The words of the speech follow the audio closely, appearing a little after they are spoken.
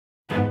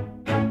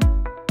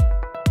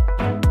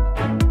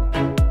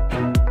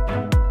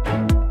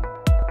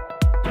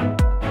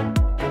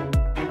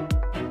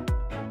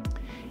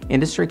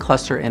Industry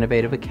Cluster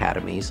Innovative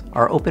Academies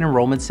are open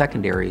enrollment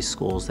secondary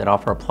schools that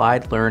offer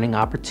applied learning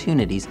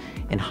opportunities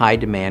in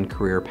high-demand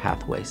career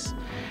pathways.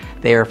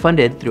 They are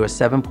funded through a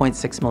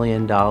 $7.6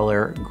 million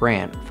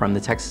grant from the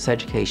Texas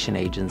Education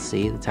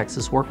Agency, the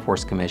Texas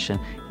Workforce Commission,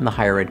 and the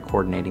Higher Ed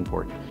Coordinating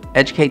Board.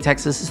 Educate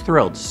Texas is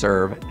thrilled to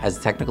serve as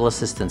a technical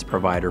assistance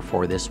provider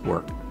for this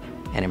work,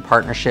 and in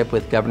partnership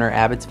with Governor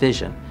Abbott's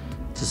vision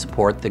to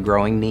support the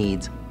growing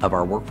needs of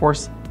our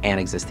workforce and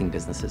existing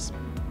businesses.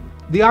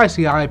 The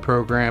ICI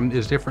program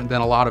is different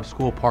than a lot of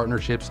school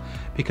partnerships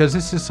because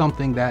this is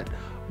something that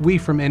we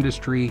from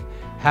industry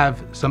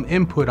have some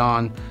input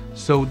on,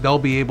 so they'll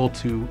be able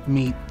to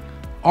meet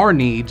our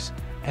needs,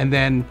 and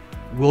then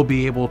we'll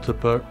be able to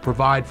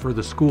provide for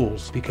the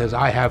schools because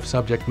I have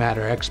subject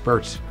matter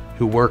experts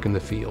who work in the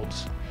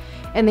fields.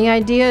 And the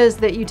idea is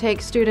that you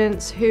take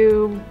students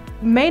who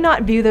may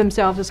not view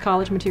themselves as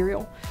college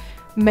material,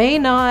 may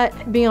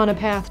not be on a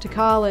path to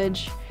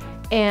college,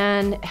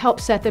 and help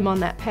set them on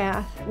that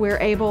path. We're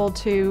able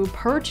to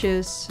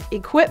purchase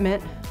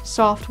equipment,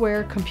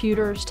 software,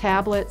 computers,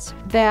 tablets,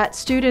 that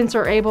students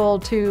are able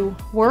to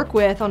work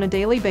with on a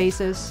daily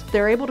basis.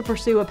 They're able to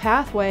pursue a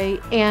pathway,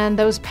 and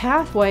those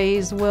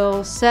pathways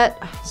will set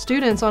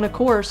students on a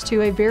course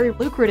to a very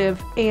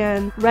lucrative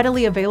and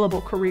readily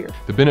available career.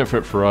 The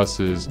benefit for us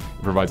is it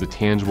provides a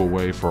tangible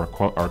way for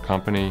our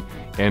company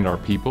and our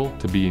people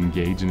to be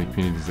engaged in the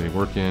communities they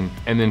work in.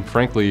 And then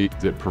frankly,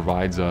 it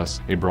provides us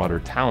a broader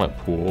talent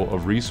pool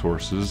of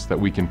resources that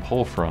we can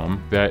pull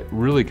from that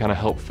really kind of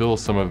help fill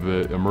some of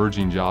the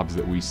emerging jobs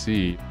that we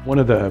see. One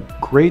of the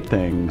great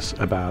things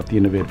about the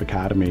Innovative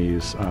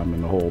Academies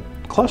and the whole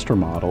cluster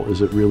model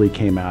is it really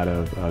came out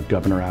of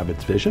Governor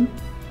Abbott's vision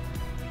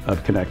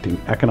of connecting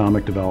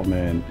economic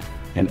development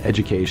and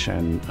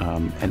education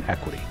and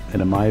equity.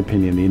 And in my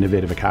opinion, the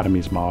Innovative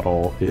Academies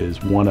model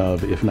is one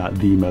of, if not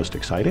the most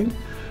exciting,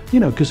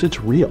 because it's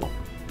real.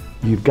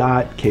 You've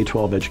got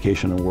K-12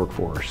 education and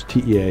workforce,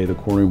 TEA, the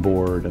Coordinating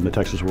Board, and the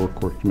Texas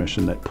Workforce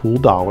Commission that pool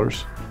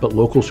dollars, but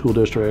local school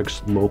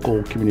districts,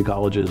 local community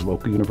colleges,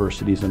 local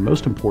universities, and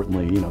most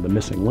importantly, the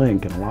missing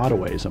link in a lot of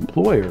ways,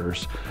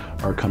 employers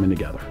are coming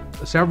together.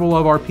 Several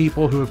of our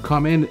people who have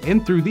come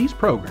in through these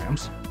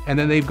programs, and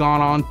then they've gone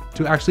on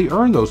to actually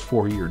earn those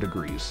 4-year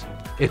degrees.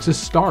 It's a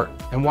start,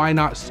 and why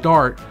not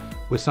start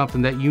with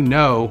something that you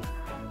know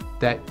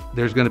that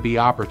there's going to be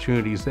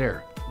opportunities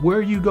there.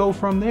 Where you go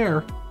from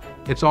there,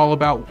 it's all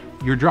about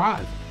your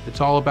drive.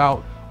 It's all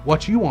about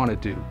what you want to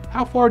do.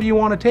 How far do you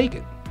want to take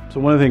it?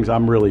 So one of the things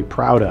I'm really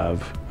proud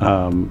of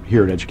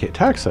here at Educate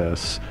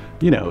Texas,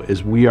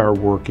 is we are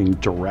working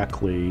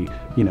directly,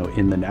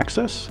 in the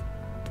nexus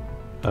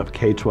of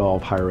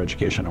K-12 higher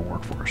education and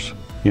workforce.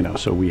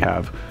 So we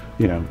have,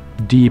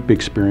 deep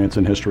experience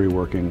in history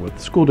working with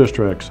school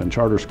districts and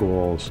charter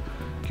schools,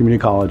 community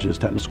colleges,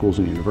 technical schools,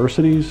 and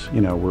universities.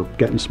 We're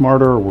getting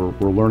smarter,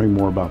 we're learning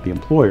more about the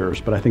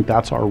employers, but I think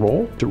that's our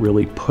role, to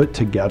really put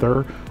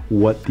together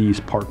what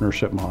these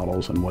partnership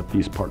models and what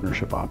these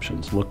partnership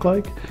options look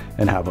like,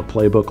 and have a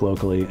playbook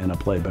locally and a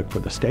playbook for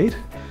the state.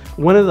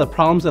 One of the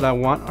problems that I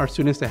want our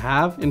students to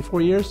have in 4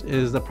 years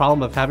is the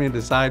problem of having to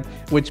decide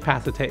which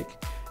path to take.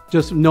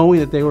 Just knowing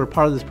that they were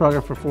part of this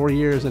program for 4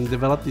 years and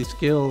developed these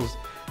skills,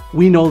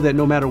 we know that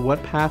no matter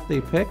what path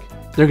they pick,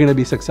 they're going to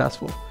be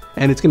successful,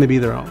 and it's going to be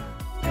their own.